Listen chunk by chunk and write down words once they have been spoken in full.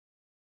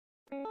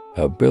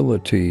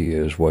Ability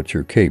is what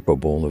you're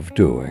capable of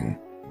doing.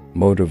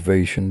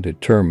 Motivation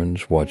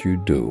determines what you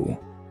do.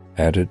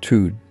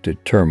 Attitude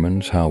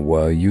determines how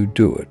well you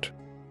do it.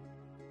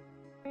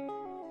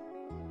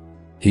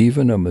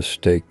 Even a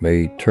mistake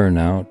may turn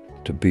out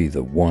to be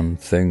the one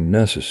thing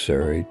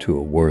necessary to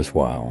a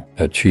worthwhile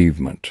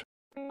achievement.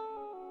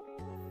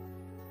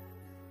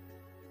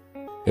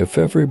 If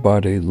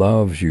everybody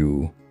loves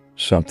you,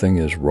 something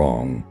is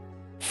wrong.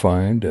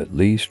 Find at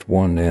least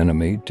one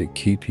enemy to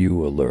keep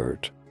you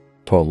alert.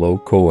 Paulo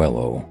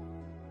Coelho.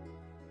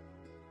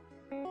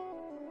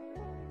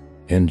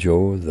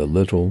 Enjoy the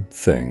little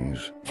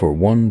things, for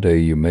one day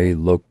you may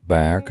look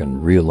back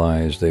and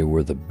realize they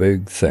were the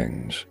big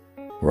things.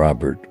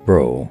 Robert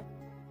Bro.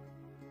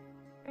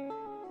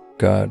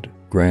 God,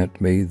 grant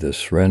me the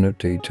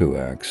serenity to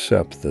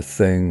accept the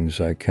things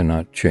I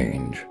cannot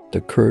change,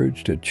 the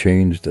courage to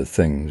change the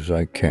things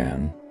I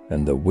can,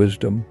 and the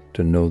wisdom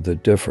to know the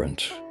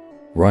difference.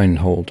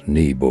 Reinhold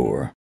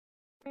Niebuhr.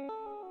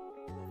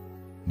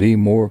 Be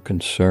more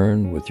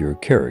concerned with your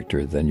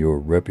character than your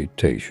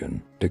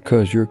reputation,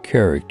 because your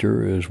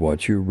character is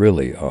what you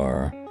really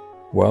are,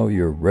 while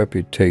your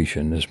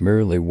reputation is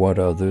merely what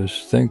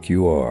others think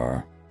you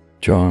are.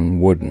 John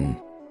Wooden.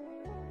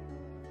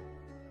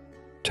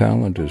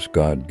 Talent is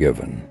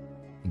God-given.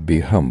 Be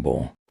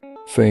humble.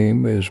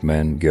 Fame is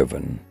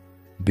man-given.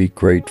 Be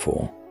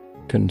grateful.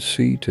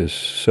 Conceit is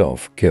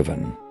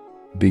self-given.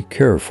 Be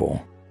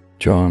careful.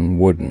 John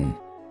Wooden.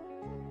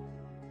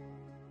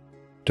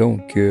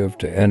 Don't give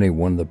to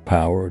anyone the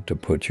power to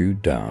put you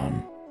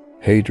down.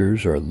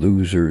 Haters are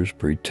losers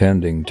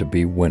pretending to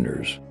be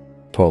winners.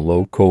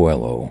 Paulo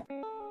Coelho.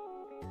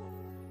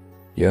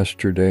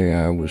 Yesterday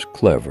I was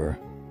clever,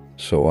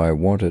 so I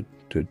wanted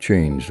to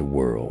change the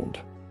world.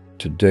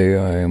 Today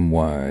I am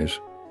wise,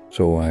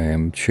 so I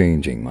am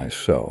changing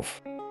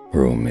myself.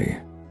 Rumi.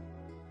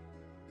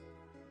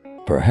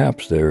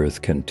 Perhaps the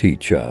earth can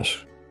teach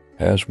us,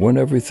 as when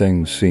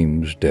everything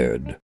seems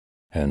dead,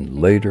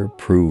 and later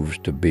proves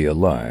to be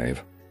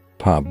alive.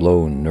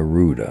 Pablo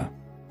Neruda.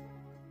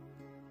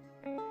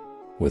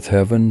 With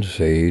heaven's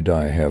aid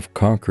I have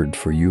conquered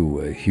for you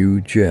a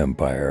huge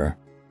empire,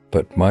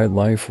 but my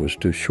life was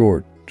too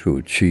short to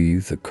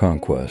achieve the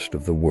conquest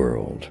of the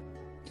world.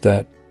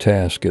 That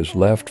task is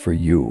left for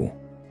you.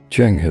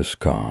 Genghis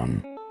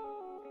Khan.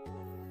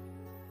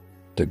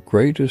 The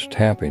greatest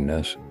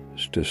happiness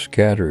is to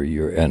scatter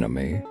your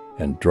enemy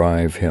and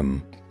drive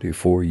him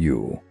before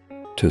you,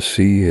 to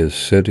see his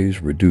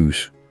cities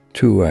reduce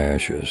to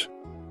ashes,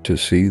 to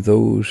see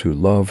those who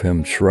love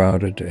him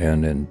shrouded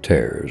and in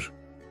tears,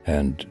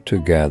 and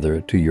to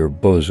gather to your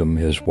bosom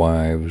his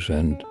wives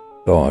and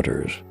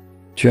daughters.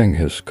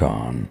 Genghis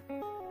Khan.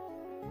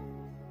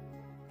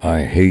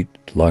 I hate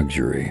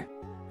luxury.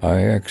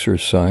 I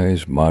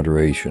exercise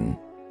moderation.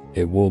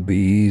 It will be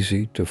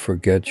easy to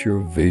forget your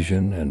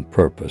vision and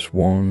purpose.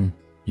 One,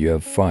 you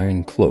have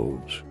fine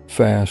clothes,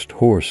 fast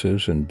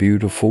horses, and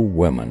beautiful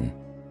women,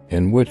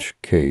 in which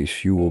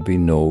case you will be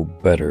no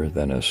better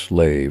than a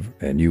slave,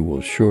 and you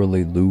will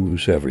surely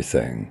lose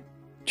everything.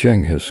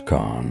 Genghis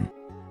Khan.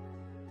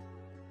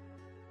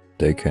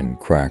 They can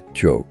crack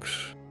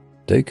jokes.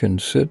 They can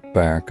sit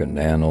back and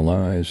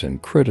analyze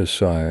and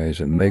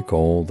criticize and make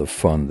all the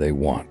fun they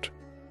want.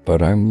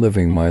 But I'm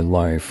living my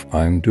life,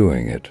 I'm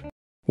doing it.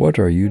 What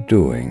are you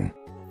doing?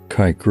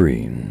 Kai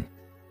Green.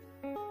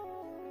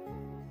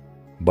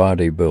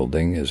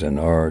 Bodybuilding is an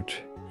art.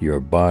 Your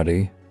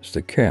body is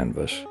the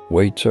canvas.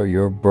 Weights are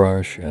your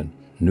brush, and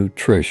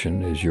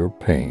nutrition is your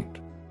paint.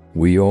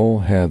 We all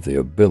have the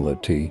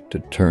ability to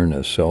turn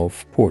a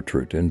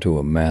self-portrait into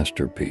a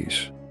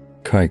masterpiece.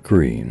 Kai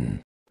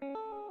Green.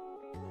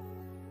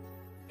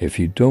 If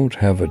you don't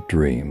have a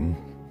dream,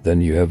 then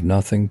you have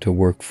nothing to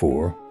work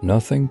for,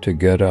 nothing to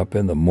get up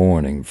in the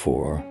morning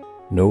for,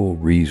 no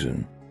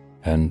reason,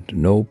 and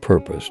no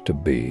purpose to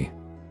be.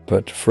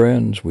 But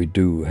friends, we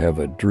do have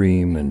a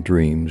dream, and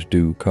dreams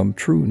do come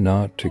true,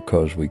 not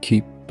because we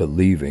keep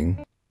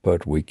believing,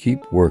 but we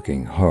keep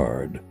working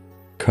hard.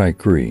 Kai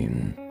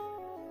Green.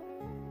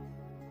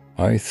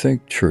 I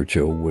think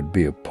Churchill would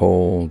be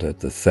appalled at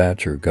the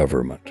Thatcher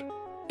government.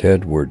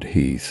 Edward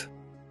Heath.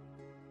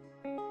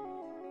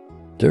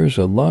 There's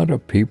a lot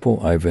of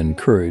people I've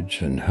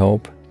encouraged and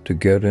helped to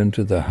get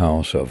into the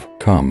House of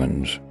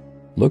Commons.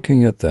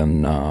 Looking at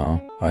them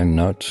now, I'm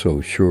not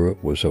so sure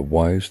it was a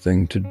wise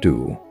thing to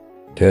do.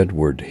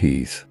 Edward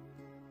Heath.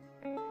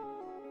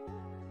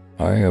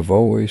 I have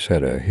always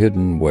had a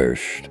hidden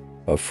wish,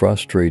 a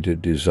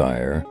frustrated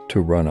desire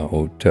to run a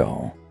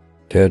hotel.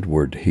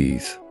 Edward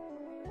Heath.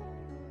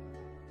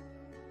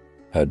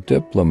 A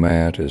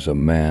diplomat is a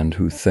man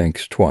who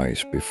thinks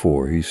twice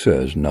before he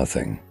says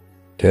nothing.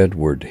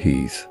 Edward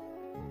Heath.